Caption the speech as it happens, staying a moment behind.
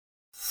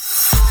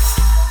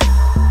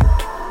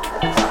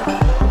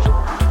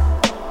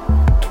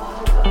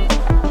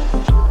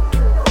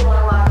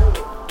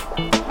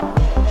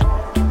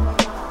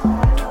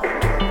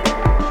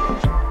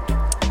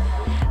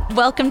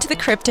Welcome to the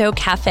Crypto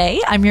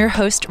Café. I'm your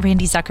host,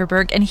 Randi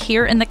Zuckerberg, and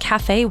here in the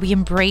cafe, we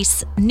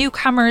embrace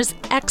newcomers,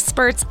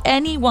 experts,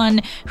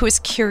 anyone who is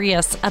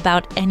curious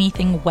about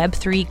anything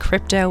Web3,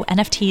 crypto,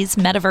 NFTs,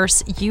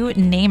 Metaverse, you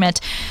name it.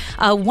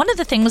 One of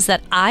the things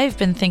that I've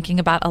been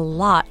thinking about a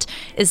lot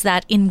is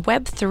that in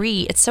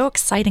Web3, it's so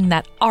exciting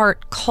that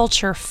art,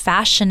 culture,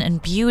 fashion, and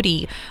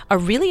beauty are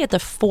really at the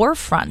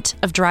forefront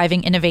of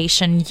driving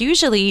innovation.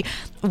 Usually,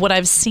 what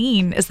I've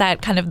seen is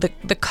that kind of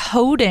the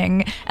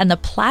coding and the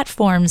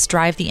platforms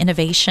drive the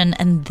innovation,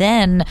 and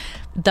then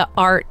the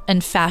art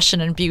and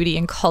fashion and beauty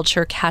and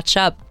culture catch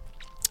up.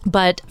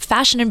 But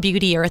fashion and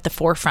beauty are at the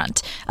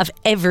forefront of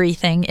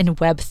everything in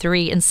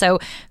Web3. And so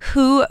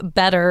who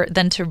better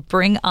than to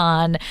bring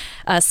on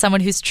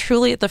someone who's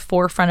truly at the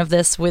forefront of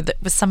this with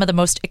some of the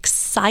most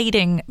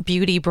exciting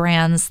beauty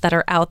brands that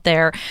are out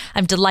there.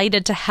 I'm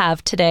delighted to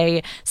have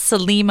today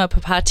Salima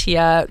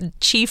Popatia,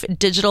 Chief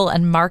Digital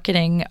and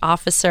Marketing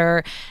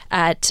Officer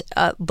at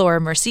Laura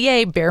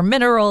Mercier, Bare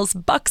Minerals,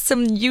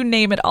 Buxom, you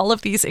name it, all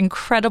of these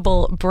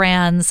incredible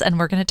brands. And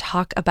we're going to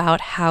talk about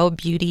how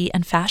beauty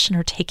and fashion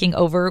are taking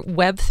over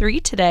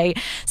Web3 today.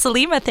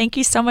 Salima, thank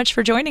you so much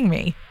for joining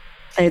me.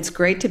 It's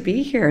great to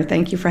be here.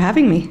 Thank you for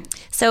having me.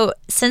 So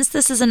since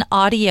this is an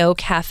audio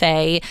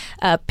cafe,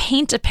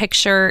 paint a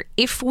picture.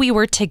 If we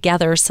were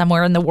together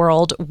somewhere in the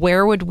world,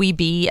 where would we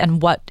be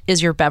and what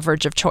is your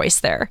beverage of choice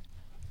there?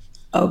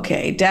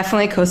 Okay,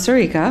 definitely Costa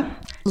Rica.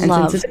 And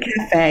since it's a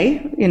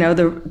cafe, you know,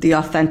 the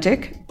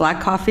authentic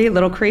black coffee,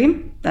 little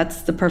cream,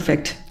 that's the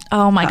perfect.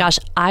 Oh my gosh,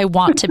 I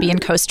want to be in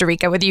Costa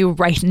Rica with you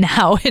right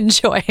now,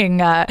 enjoying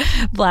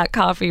black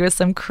coffee with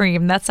some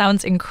cream. That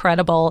sounds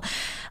incredible.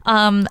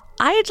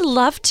 I'd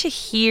love to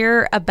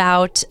hear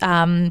about,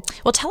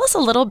 tell us a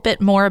little bit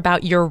more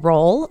about your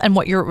role and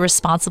what you're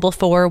responsible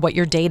for, what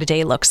your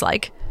day-to-day looks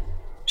like.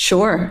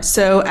 Sure.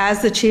 So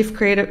as the Chief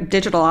Creative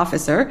Digital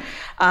Officer,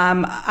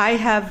 I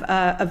have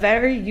a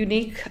very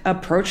unique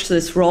approach to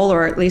this role,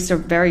 or at least a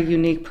very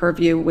unique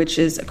purview, which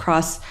is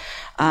across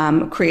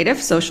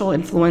creative, social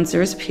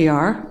influencers,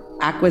 PR,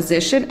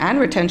 acquisition and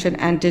retention,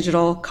 and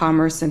digital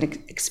commerce and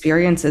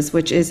experiences,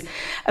 which is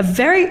a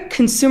very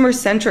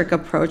consumer-centric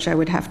approach, I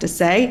would have to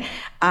say.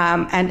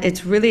 And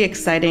it's really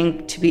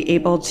exciting to be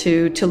able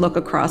to look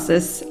across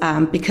this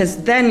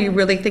because then you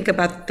really think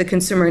about the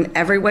consumer in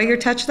every way you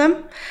touch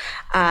them.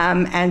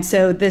 And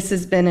so this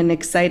has been an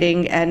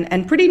exciting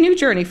and pretty new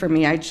journey for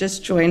me. I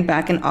just joined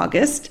back in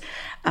August.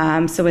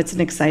 So it's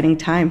an exciting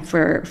time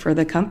for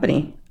the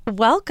company.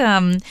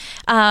 Welcome.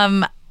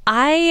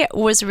 I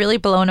was really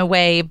blown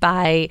away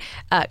by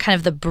kind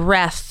of the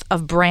breadth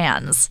of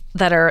brands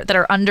that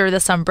are under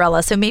this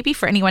umbrella. So maybe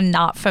for anyone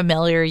not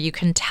familiar, you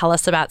can tell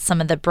us about some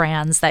of the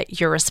brands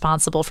that you're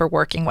responsible for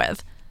working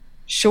with.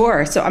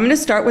 Sure. So I'm going to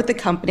start with the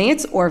company.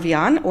 It's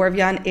Orveon.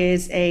 Orveon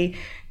is a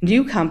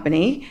new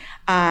company.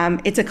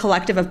 It's a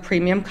collective of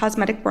premium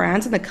cosmetic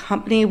brands, and the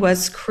company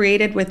was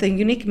created with a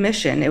unique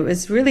mission. It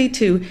was really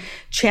to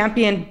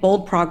champion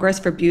bold progress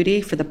for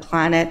beauty, for the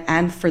planet,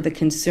 and for the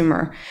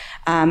consumer.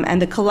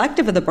 And the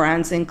collective of the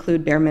brands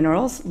include Bare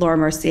Minerals, Laura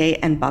Mercier,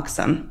 and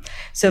Buxom.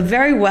 So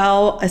very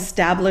well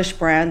established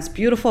brands,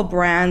 beautiful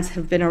brands,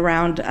 have been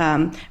around.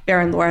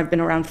 Bare and Laura have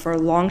been around for a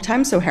long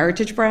time, so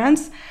heritage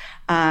brands.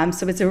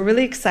 So it's a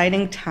really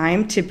exciting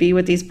time to be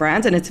with these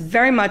brands, and it's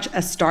very much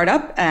a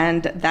startup,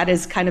 and that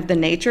is kind of the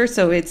nature.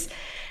 So it's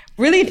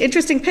really an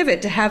interesting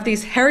pivot to have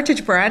these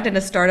heritage brand in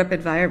a startup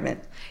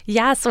environment.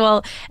 Yes,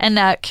 well,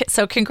 and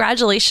so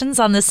congratulations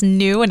on this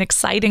new and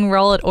exciting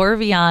role at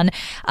Orveon.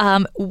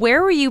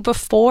 Where were you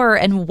before,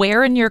 and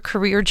where in your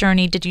career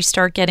journey did you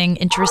start getting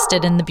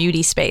interested in the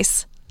beauty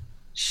space?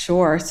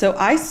 Sure. So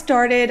I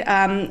started,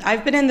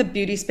 I've been in the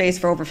beauty space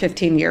for over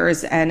 15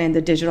 years and in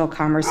the digital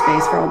commerce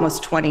space for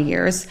almost 20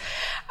 years.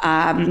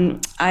 I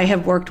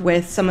have worked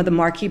with some of the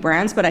marquee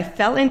brands, but I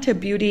fell into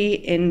beauty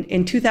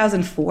in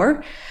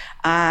 2004.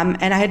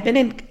 And I had been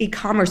in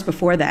e-commerce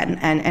before then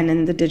and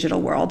in the digital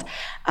world.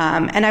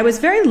 And I was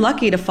very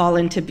lucky to fall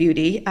into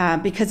beauty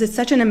because it's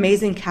such an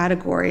amazing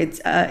category. It's,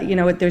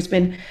 there's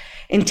been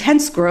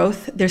intense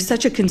growth. There's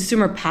such a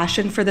consumer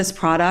passion for this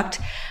product.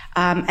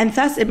 And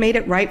thus it made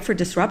it ripe for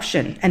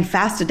disruption and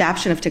fast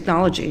adoption of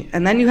technology.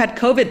 And then you had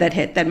COVID that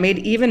hit that made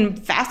even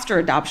faster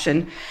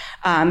adoption.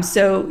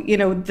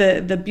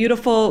 The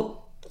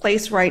beautiful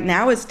place right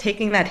now is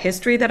taking that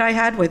history that I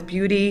had with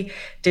beauty,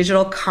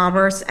 digital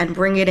commerce, and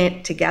bringing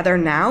it together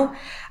now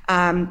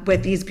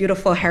with these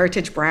beautiful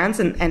heritage brands.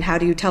 And how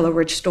do you tell a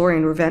rich story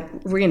and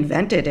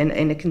reinvent it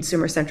in a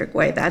consumer-centric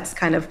way? That's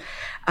kind of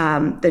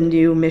the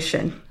new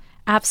mission.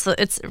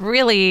 Absolutely. It's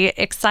really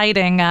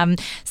exciting.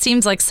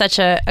 Seems like such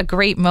a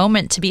great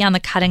moment to be on the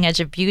cutting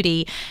edge of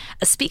beauty.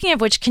 Speaking of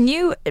which, can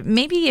you,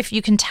 maybe if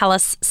you can tell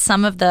us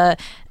some of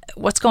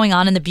what's going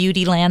on in the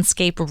beauty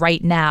landscape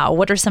right now?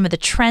 What are some of the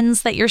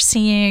trends that you're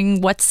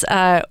seeing? What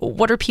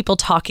are people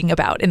talking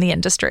about in the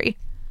industry?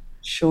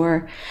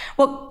 Sure.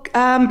 Well,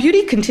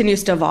 beauty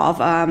continues to evolve.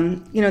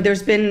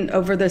 There's been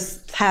over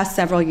this past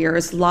several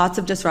years, lots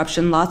of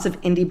disruption, lots of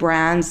indie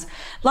brands,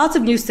 lots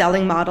of new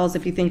selling models.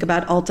 If you think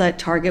about Ulta at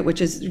Target,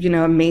 which is,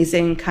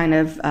 amazing kind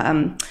of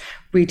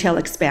retail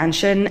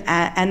expansion,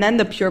 and then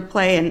the pure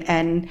play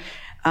and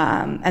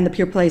the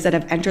pure plays that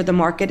have entered the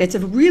market. It's a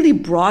really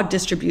broad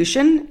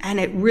distribution, and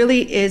it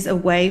really is a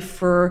way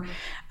for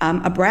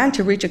a brand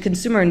to reach a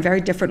consumer in very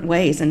different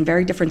ways and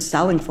very different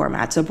selling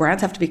formats. So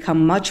brands have to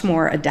become much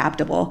more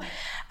adaptable.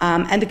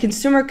 And the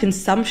consumer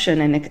consumption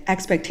and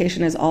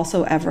expectation is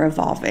also ever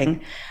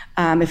evolving.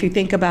 If you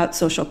think about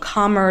social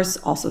commerce,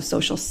 also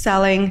social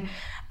selling,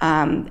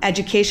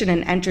 education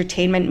and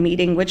entertainment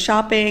meeting with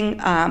shopping,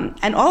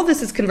 and all of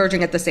this is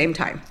converging at the same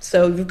time.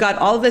 So you've got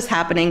all of this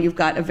happening. You've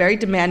got a very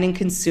demanding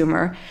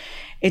consumer.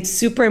 It's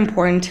super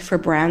important for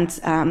brands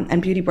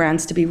and beauty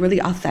brands to be really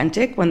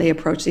authentic when they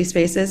approach these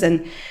spaces.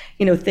 And,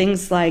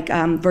 things like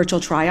virtual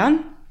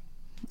try-on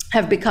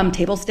have become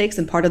table stakes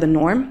and part of the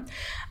norm.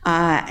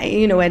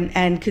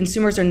 And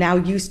consumers are now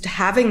used to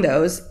having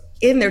those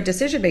in their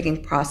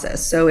decision-making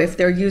process. So if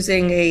they're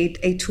using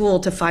a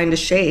tool to find a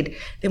shade,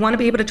 they want to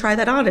be able to try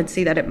that on and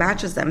see that it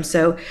matches them.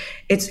 So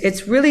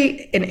it's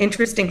really an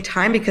interesting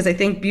time, because I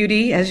think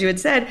beauty, as you had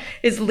said,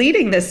 is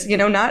leading this,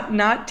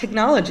 not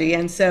technology.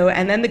 And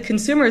then the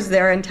consumer's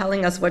there and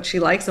telling us what she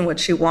likes and what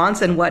she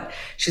wants and what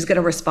she's going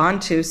to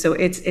respond to. So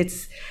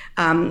it's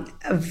a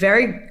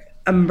very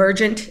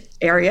emergent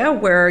area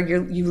where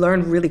you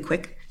learn really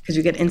quick, because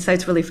you get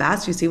insights really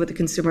fast. You see what the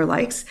consumer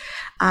likes,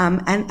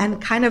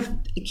 and kind of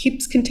it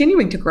keeps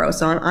continuing to grow.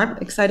 So I'm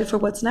excited for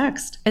what's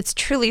next. It's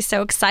truly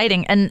so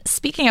exciting. And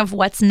speaking of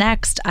what's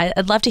next,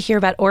 I'd love to hear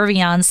about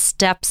Orveon's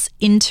steps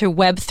into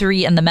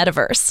Web3 and the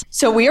Metaverse.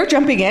 So we are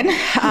jumping in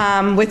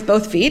with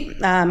both feet,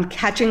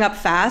 catching up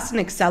fast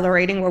and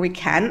accelerating where we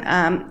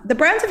can. The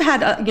brands have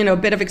had a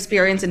bit of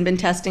experience and been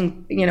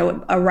testing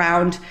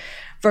around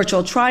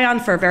virtual try-on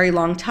for a very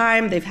long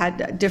time. They've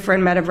had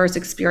different metaverse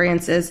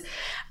experiences.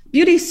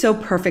 Beauty is so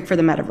perfect for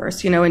the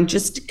metaverse, and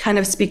just kind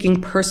of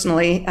speaking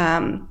personally,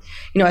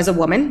 as a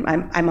woman,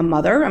 I'm a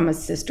mother, I'm a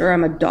sister,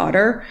 I'm a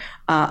daughter,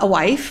 a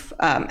wife,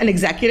 an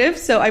executive.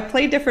 So I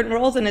play different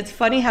roles, and it's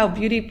funny how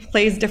beauty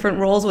plays different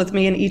roles with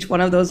me in each one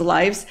of those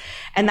lives.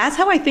 And that's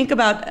how I think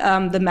about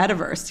the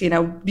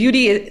metaverse.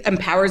 Beauty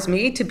empowers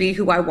me to be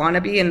who I want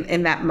to be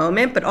in that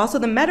moment, but also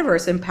the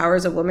metaverse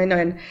empowers a woman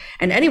and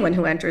anyone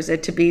who enters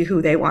it to be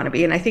who they want to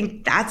be. And I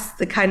think that's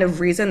the kind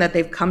of reason that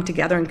they've come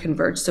together and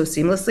converged so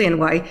seamlessly, and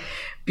why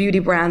beauty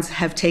brands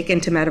have taken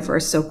to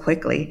Metaverse so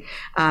quickly.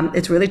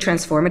 It's really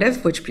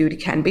transformative, which beauty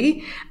can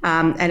be,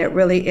 and it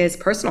really is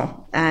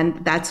personal.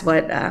 And that's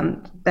what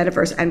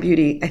Metaverse and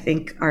beauty, I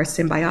think, are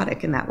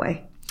symbiotic in that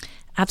way.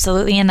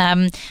 Absolutely. And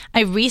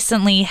I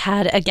recently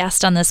had a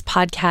guest on this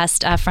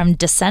podcast from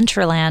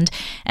Decentraland,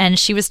 and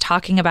she was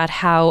talking about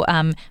how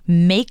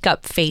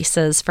makeup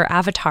faces for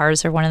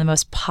avatars are one of the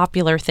most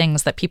popular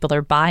things that people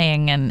are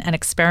buying and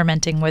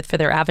experimenting with for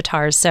their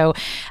avatars. So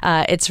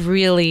it's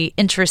really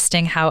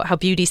interesting how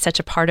beauty is such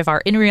a part of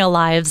our in real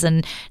lives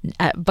and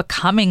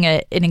becoming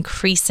an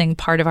increasing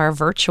part of our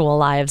virtual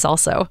lives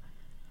also.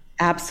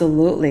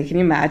 Absolutely. Can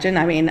you imagine?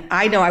 I mean,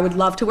 I know I would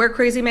love to wear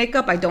crazy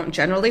makeup. I don't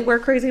generally wear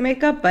crazy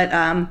makeup, but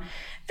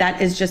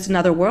that is just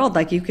another world.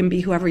 Like, you can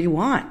be whoever you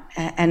want.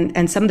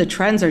 And some of the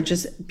trends are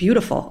just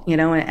beautiful,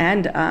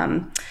 and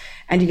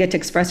you get to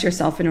express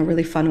yourself in a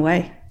really fun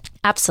way.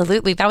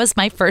 Absolutely. That was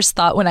my first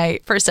thought when I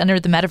first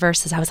entered the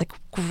metaverse. Is I was like,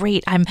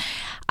 great, I'm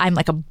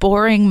like a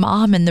boring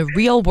mom in the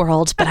real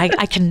world, but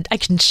I can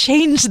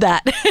change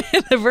that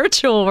in the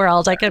virtual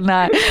world. I can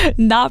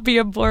not be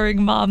a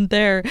boring mom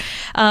there.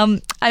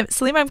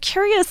 Salima, I'm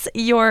curious,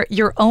 your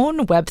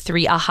own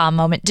Web3 aha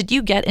moment. Did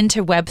you get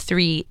into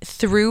Web3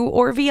 through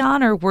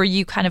Orveon, or were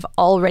you kind of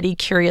already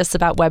curious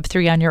about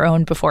Web3 on your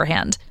own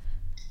beforehand?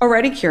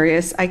 Already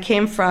curious. I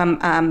came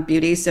from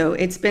beauty, so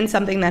it's been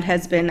something that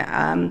has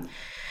been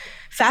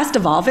fast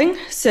evolving.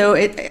 So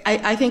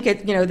I think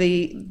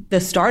the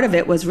start of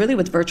it was really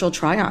with virtual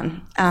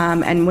try-on.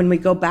 And when we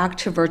go back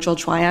to virtual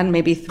try-on,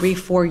 maybe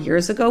 3-4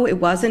 years ago, it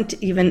wasn't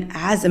even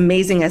as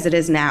amazing as it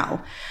is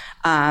now.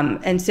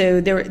 And so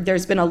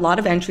there's been a lot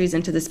of entries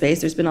into the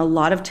space. There's been a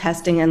lot of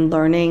testing and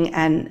learning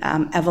and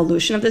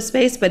evolution of the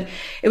space. But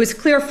it was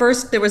clear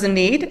first there was a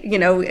need,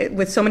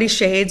 with so many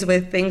shades,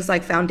 with things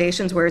like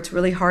foundations where it's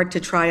really hard to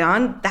try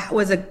on. That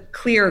was a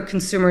clear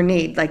consumer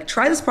need. Like,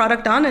 try this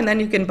product on and then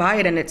you can buy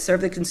it, and it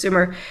served the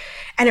consumer.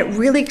 And it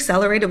really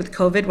accelerated with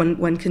COVID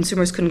when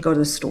consumers couldn't go to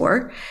the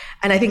store.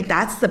 And I think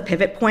that's the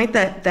pivot point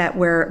that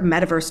where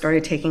Metaverse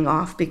started taking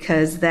off,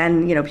 because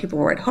then, people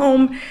were at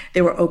home,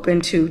 they were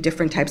open to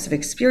different types of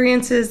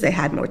experiences, they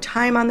had more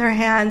time on their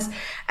hands,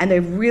 and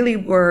they really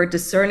were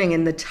discerning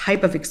in the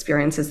type of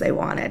experiences they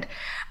wanted.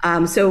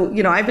 So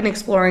I've been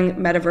exploring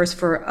Metaverse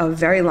for a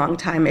very long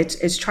time.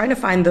 It's trying to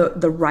find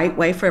the right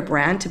way for a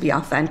brand to be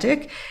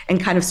authentic and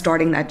kind of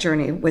starting that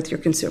journey with your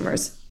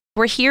consumers.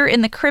 We're here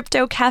in the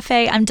Crypto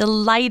Café. I'm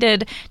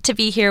delighted to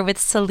be here with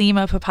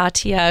Salima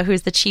Popatia,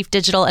 who's the Chief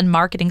Digital and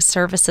Marketing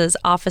Services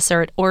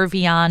Officer at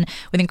Orveon,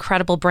 with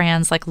incredible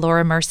brands like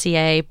Laura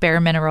Mercier,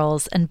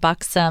 Minerals and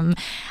Buxom.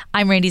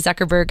 I'm Randi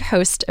Zuckerberg,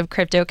 host of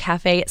Crypto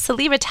Café.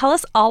 Salima, tell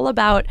us all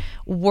about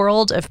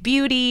World of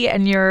Beauty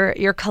and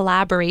your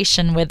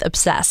collaboration with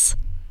Obsess.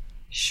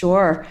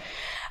 Sure.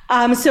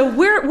 So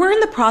we're in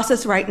the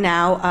process right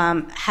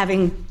now,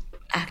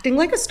 acting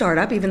like a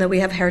startup, even though we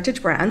have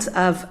heritage brands,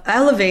 of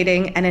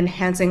elevating and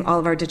enhancing all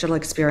of our digital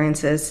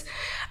experiences.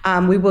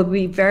 We will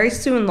be very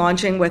soon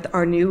launching with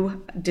our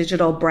new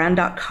digital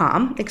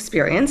brand.com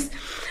experience.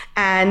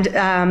 And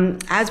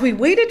as we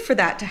waited for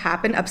that to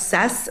happen,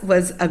 Obsess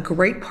was a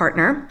great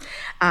partner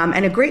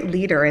and a great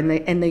leader in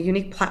the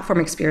unique platform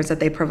experience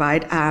that they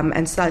provide,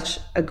 and such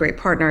a great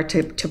partner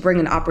to bring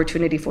an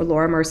opportunity for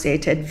Laura Mercier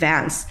to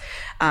advance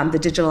the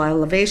digital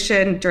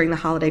elevation during the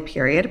holiday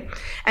period,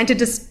 and to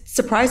just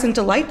surprise and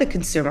delight the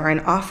consumer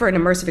and offer an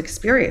immersive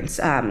experience,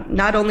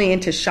 not only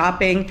into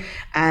shopping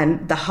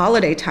and the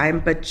holiday time,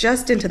 but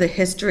just into the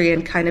history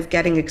and kind of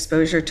getting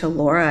exposure to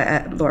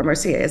Laura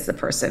Mercier as the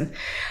person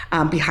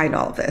behind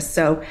all of this.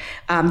 So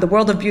the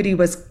World of Beauty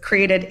was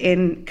created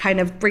in kind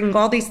of bringing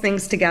all these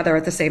things together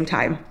at the same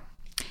time.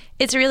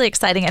 It's really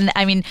exciting. And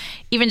I mean,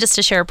 even just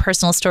to share a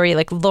personal story,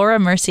 like Laura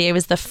Mercier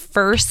was the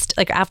first,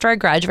 like after I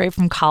graduated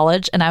from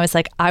college, and I was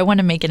like, I want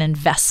to make an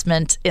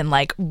investment in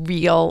like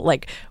real,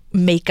 like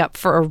makeup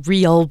for a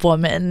real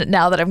woman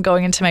now that I'm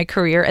going into my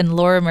career. And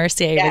Laura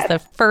Mercier was the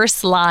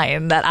first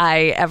line that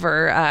I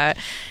ever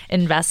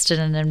invested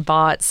in and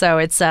bought. So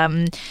it's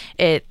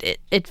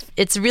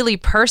really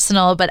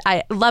personal, but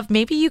I love,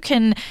 maybe you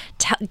can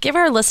give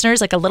our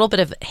listeners like a little bit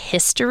of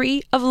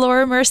history of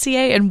Laura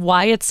Mercier and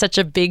why it's such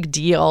a big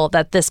deal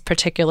that this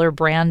particular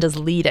brand is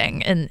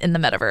leading in the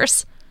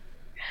metaverse.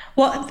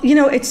 Well,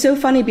 it's so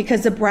funny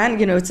because the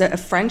brand, it's a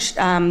French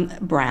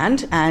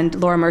brand, and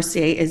Laura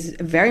Mercier is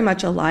very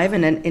much alive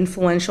and an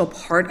influential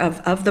part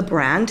of the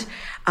brand.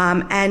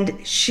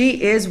 And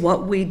she is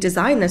what we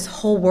designed this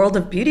whole world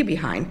of beauty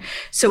behind.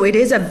 So it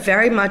is a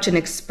very much an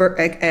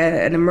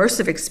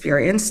immersive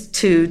experience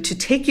to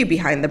take you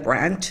behind the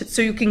brand,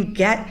 so you can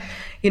get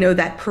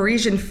that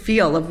Parisian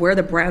feel of where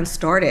the brand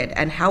started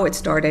and how it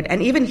started,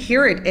 and even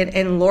hear it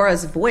in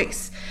Laura's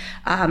voice.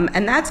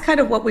 And that's kind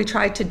of what we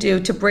tried to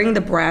do, to bring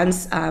the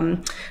brand's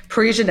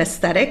Parisian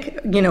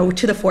aesthetic,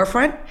 to the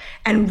forefront,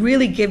 and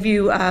really give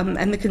you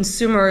and the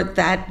consumer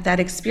that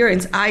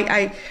experience.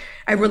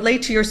 I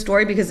relate to your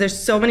story because there's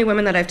so many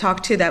women that I've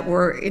talked to that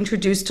were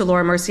introduced to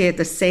Laura Mercier at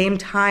the same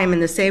time,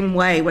 in the same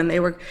way, when they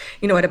were,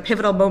 at a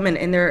pivotal moment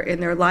in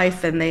their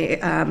life, and they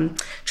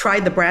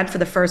tried the brand for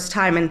the first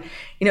time. And,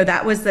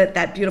 that was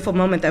that beautiful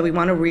moment that we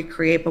want to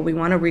recreate, but we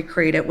want to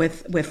recreate it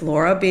with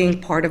Laura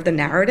being part of the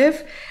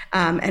narrative,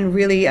 and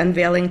really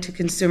unveiling to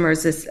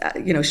consumers this,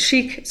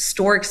 chic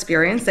store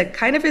experience that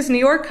kind of is New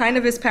York, kind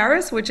of is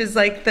Paris, which is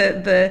like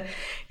the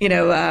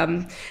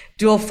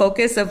dual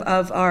focus of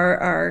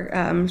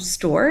our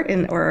store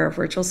or our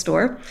virtual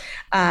store.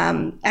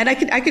 And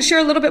I could share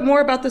a little bit more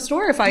about the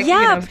store if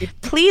I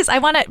please. I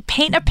want to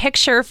paint a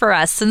picture for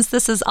us, since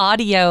this is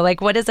audio.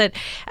 Like, what is it?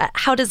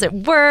 How does it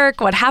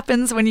work? What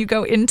happens when you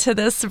go into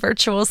this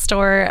virtual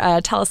store?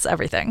 Tell us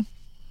everything.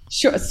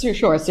 Sure.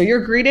 So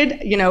you're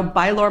greeted,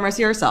 by Laura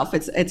Mercier herself.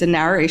 It's a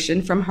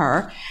narration from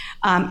her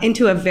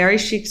into a very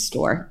chic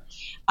store.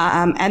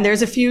 And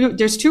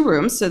there's two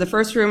rooms. So the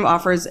first room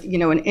offers,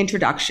 an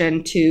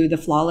introduction to the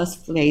flawless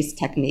face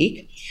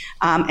technique,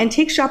 and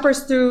takes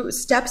shoppers through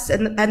steps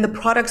and the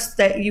products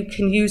that you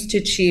can use to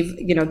achieve,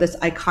 this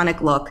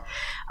iconic look.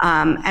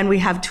 And we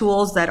have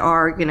tools that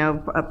are,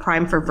 a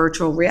prime for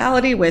virtual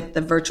reality with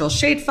the virtual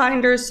shade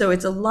finders. So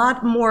it's a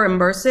lot more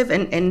immersive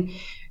and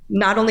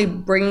not only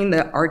bringing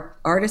the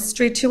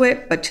artistry to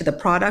it, but to the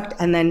product,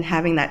 and then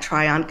having that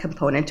try-on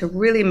component to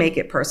really make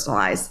it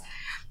personalized.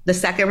 The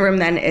second room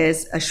then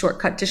is a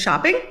shortcut to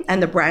shopping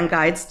and the brand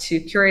guides to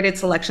curated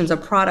selections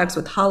of products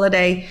with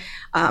holiday,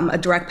 a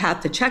direct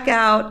path to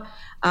checkout.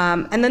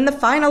 And then the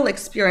final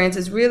experience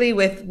is really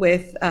with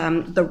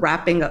the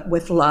wrapping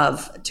with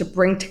love to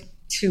bring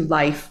to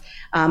life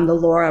the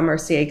Laura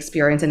Mercier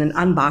experience in an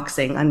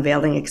unboxing,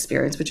 unveiling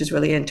experience, which is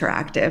really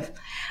interactive.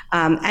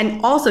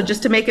 And also,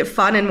 just to make it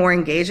fun and more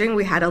engaging,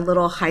 we had a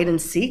little hide and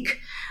seek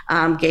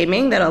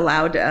gaming that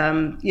allowed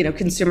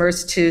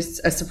consumers to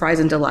surprise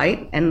and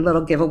delight, and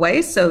little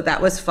giveaways. So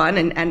that was fun,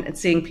 and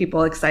seeing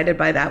people excited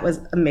by that was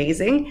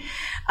amazing.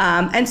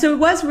 And so it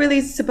was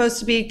really supposed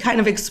to be kind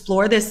of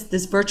explore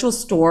this virtual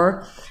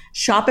store,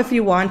 shop if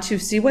you want to,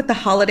 see what the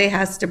holiday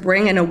has to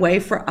bring, and a way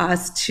for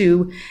us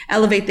to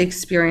elevate the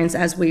experience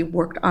as we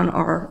worked on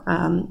our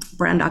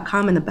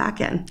brand.com in the back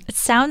end. It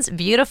sounds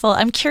beautiful.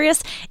 I'm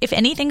curious if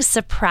anything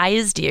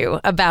surprised you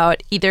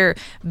about either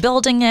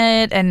building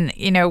it and,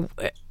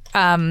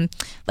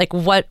 like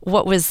what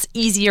was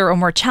easier or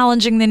more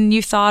challenging than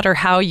you thought, or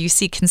how you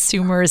see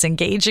consumers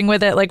engaging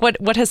with it. Like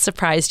what has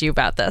surprised you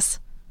about this?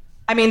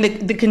 I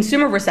mean, the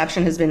consumer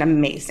reception has been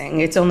amazing.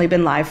 It's only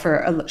been live for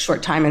a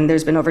short time, and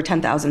there's been over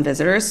 10,000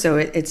 visitors. So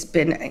it's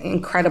been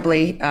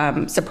incredibly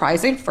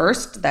surprising,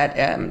 first,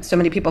 that so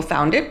many people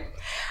found it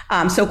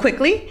so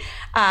quickly.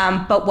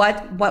 But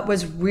what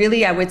was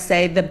really, I would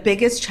say, the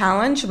biggest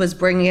challenge was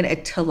bringing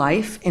it to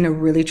life in a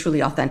really,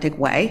 truly authentic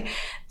way.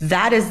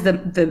 That is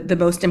the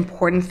most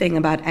important thing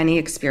about any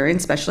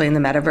experience, especially in the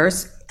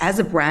metaverse. As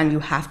a brand, you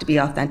have to be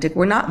authentic.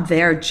 We're not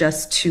there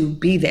just to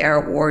be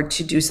there or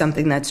to do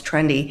something that's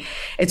trendy.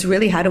 It's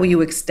really, how do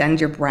you extend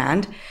your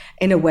brand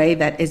in a way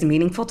that is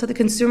meaningful to the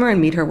consumer and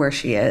meet her where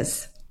she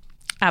is?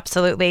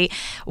 Absolutely.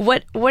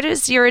 What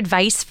is your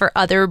advice for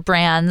other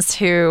brands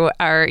who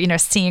are,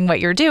 seeing what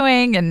you're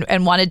doing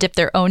and want to dip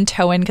their own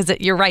toe in? Because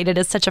you're right, it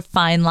is such a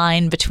fine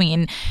line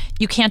between,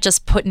 you can't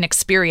just put an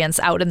experience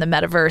out in the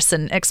metaverse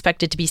and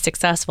expect it to be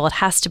successful. It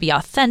has to be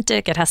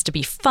authentic. It has to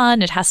be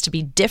fun. It has to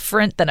be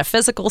different than a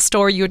physical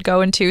store you would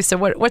go into. So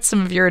what's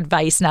some of your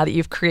advice now that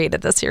you've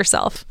created this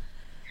yourself?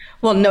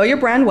 Well, know your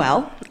brand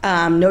well,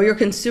 know your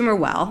consumer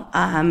well,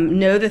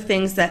 know the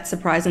things that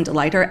surprise and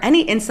delight her.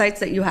 Any insights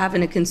that you have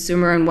in a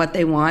consumer and what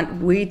they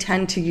want, we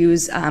tend to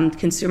use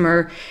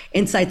consumer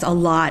insights a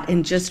lot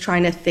in just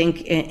trying to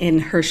think in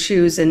her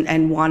shoes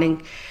and wanting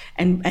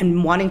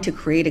to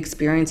create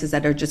experiences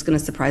that are just going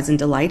to surprise and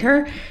delight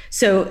her.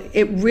 So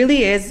it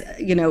really is,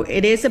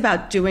 it is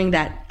about doing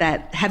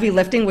that heavy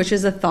lifting, which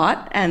is a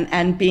thought,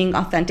 and being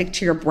authentic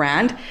to your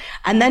brand,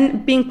 and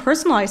then being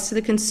personalized to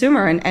the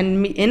consumer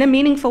and in a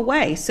meaningful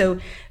way. So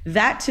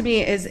that, to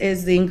me,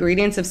 is the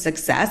ingredients of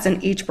success.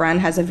 And each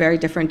brand has a very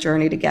different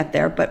journey to get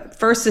there. But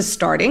first is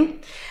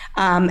starting.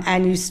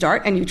 And you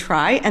start and you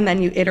try, and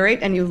then you iterate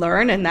and you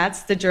learn. And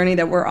that's the journey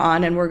that we're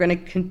on. And we're going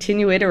to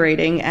continue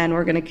iterating, and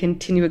we're going to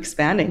continue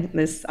expanding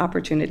this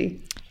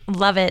opportunity.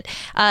 Love it.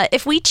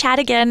 If we chat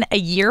again a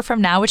year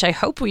from now, which I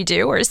hope we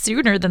do, or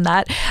sooner than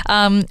that,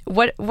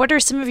 what are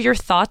some of your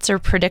thoughts or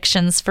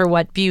predictions for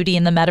what beauty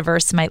in the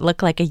metaverse might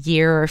look like a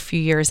year or a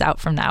few years out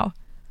from now?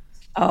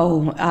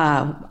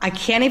 I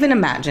can't even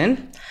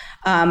imagine.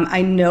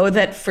 I know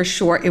that for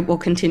sure it will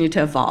continue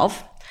to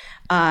evolve.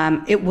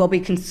 It will be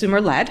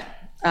consumer-led.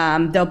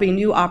 There'll be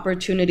new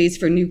opportunities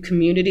for new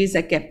communities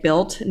that get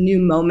built, new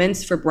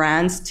moments for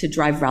brands to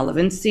drive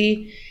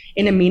relevancy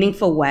in a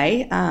meaningful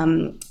way.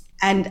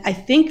 And I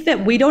think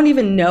that we don't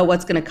even know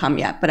what's going to come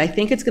yet, but I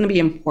think it's going to be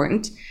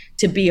important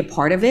to be a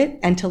part of it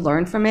and to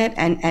learn from it,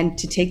 and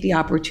to take the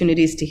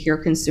opportunities to hear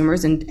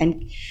consumers and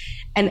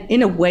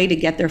in a way to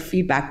get their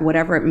feedback,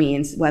 whatever it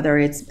means, whether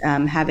it's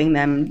having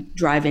them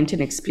drive into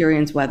an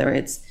experience, whether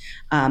it's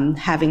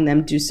having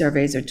them do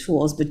surveys or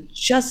tools, but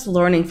just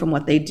learning from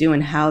what they do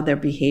and how their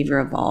behavior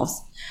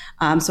evolves.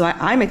 So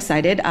I'm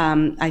excited.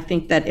 I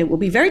think that it will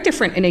be very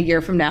different in a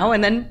year from now.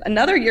 And then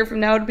another year from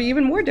now, it'll be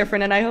even more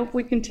different. And I hope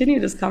we continue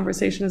this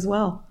conversation as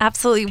well.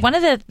 Absolutely. One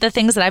of the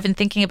things that I've been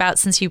thinking about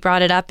since you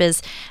brought it up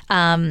is,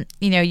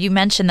 you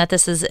mentioned that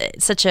this is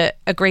such a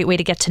great way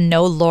to get to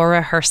know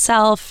Laura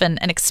herself and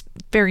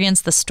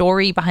experience the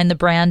story behind the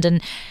brand,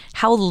 and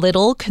how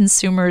little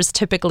consumers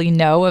typically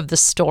know of the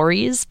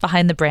stories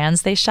behind the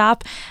brands they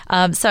shop.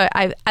 So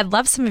I'd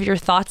love some of your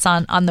thoughts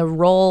on the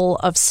role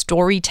of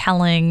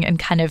storytelling and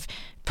kind of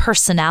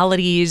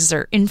personalities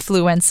or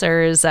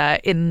influencers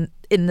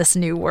in this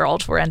new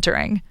world we're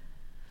entering.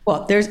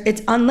 Well,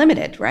 it's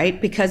unlimited,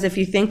 right? Because if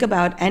you think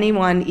about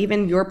anyone,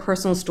 even your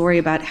personal story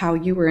about how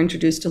you were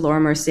introduced to Laura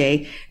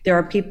Mercier, there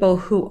are people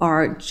who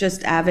are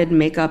just avid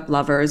makeup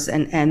lovers,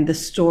 and the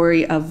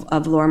story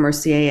of Laura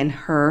Mercier and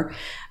her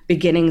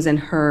beginnings and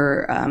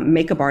her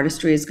makeup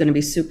artistry is going to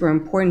be super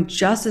important,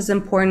 just as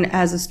important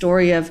as a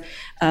story of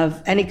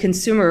any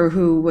consumer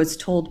who was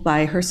told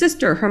by her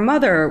sister, her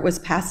mother, was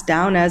passed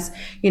down as,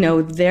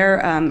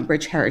 their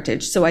rich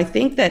heritage. So I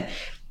think that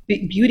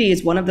beauty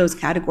is one of those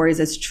categories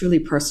that's truly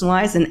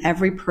personalized, and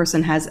every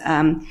person has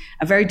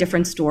a very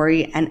different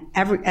story and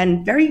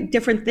very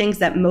different things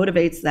that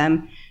motivates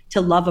them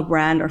to love a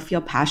brand or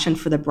feel passion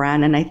for the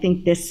brand. And I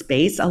think this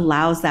space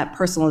allows that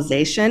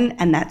personalization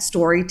and that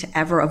story to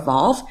ever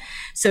evolve.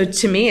 So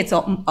to me, it's a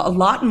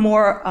lot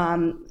more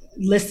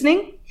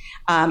listening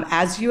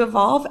as you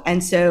evolve.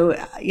 And so,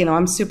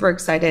 I'm super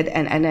excited.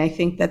 And I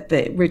think that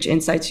the rich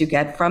insights you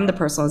get from the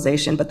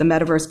personalization, but the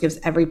metaverse gives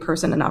every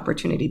person an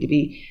opportunity to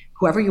be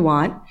whoever you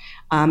want,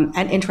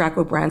 and interact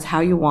with brands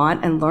how you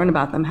want and learn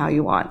about them how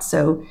you want.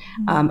 So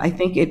I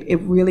think it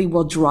really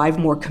will drive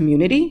more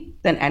community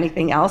than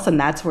anything else. And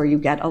that's where you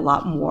get a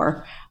lot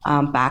more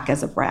back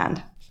as a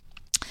brand.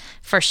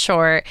 For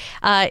sure.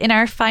 In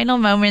our final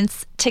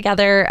moments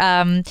together,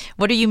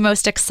 what are you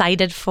most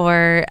excited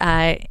for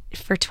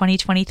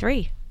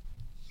 2023?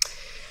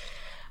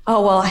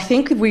 Oh, well, I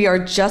think we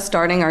are just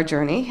starting our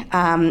journey,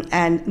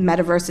 and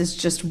Metaverse is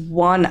just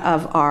one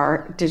of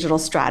our digital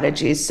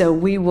strategies. So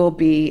we will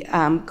be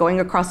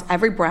going across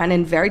every brand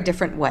in very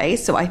different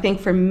ways. So I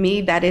think for me,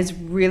 that is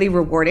really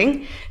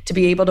rewarding to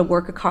be able to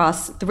work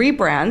across 3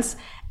 brands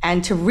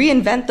and to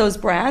reinvent those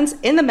brands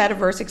in the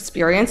metaverse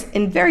experience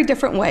in very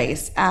different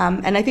ways.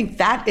 And I think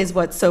that is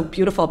what's so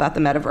beautiful about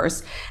the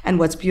metaverse and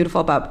what's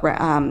beautiful about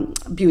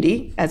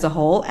beauty as a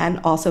whole, and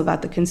also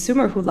about the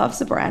consumer who loves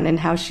the brand and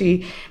how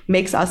she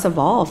makes us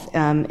evolve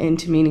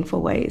into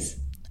meaningful ways.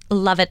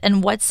 Love it.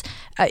 And what's,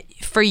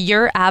 for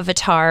your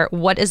avatar,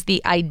 what is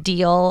the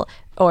ideal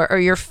or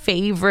your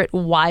favorite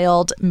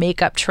wild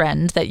makeup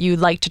trend that you'd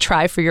like to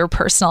try for your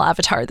personal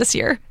avatar this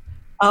year?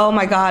 Oh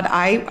my God,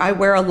 I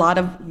wear a lot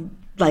of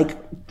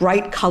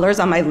bright colors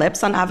on my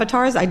lips on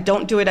avatars. I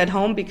don't do it at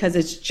home because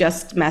it's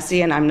just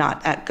messy and I'm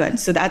not that good.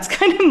 So that's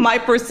kind of my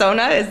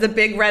persona, is the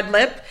big red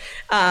lip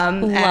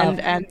and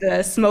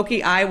the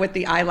smoky eye with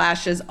the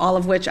eyelashes, all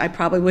of which I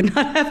probably would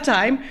not have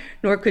time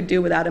nor could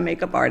do without a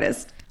makeup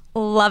artist.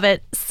 Love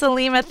it.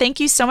 Salima, thank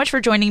you so much for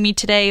joining me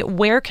today.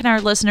 Where can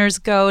our listeners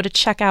go to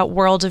check out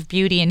World of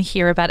Beauty and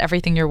hear about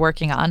everything you're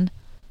working on?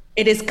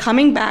 It is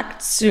coming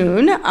back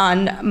soon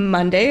on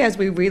Monday as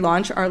we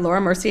relaunch our Laura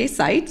Mercier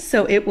site.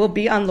 So it will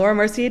be on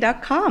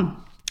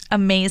lauramercier.com.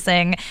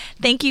 Amazing.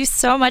 Thank you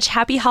so much.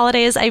 Happy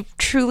holidays. I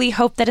truly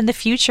hope that in the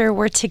future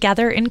we're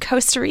together in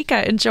Costa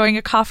Rica enjoying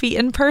a coffee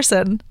in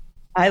person.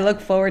 I look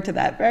forward to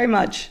that very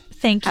much.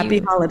 Thank you. Happy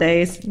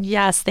holidays.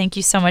 Yes. Thank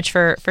you so much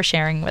for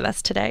sharing with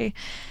us today.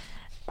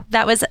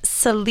 That was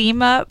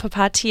Salima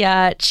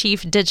Popatia,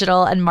 Chief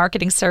Digital and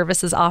Marketing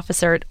Services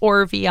Officer at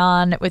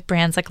Orveon, with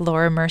brands like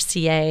Laura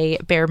Mercier,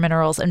 Bare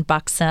Minerals and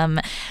Buxom.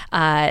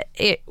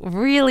 It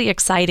really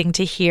exciting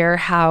to hear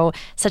how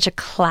such a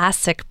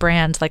classic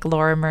brand like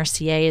Laura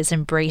Mercier is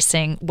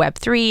embracing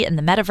Web3 and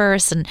the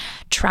metaverse and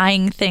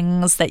trying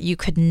things that you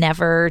could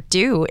never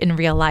do in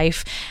real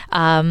life.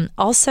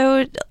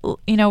 Also,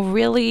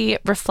 really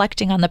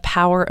reflecting on the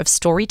power of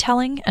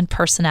storytelling and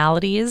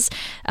personalities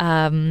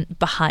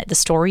behind the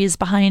stories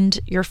behind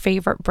your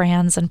favorite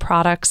brands and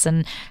products,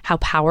 and how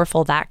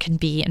powerful that can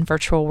be in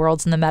virtual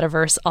worlds in the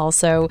metaverse.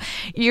 Also,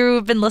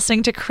 you've been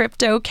listening to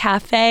Crypto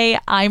Café.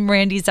 I'm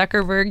Randi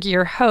Zuckerberg,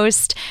 your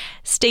host.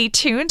 Stay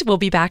tuned. We'll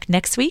be back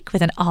next week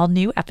with an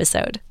all-new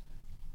episode.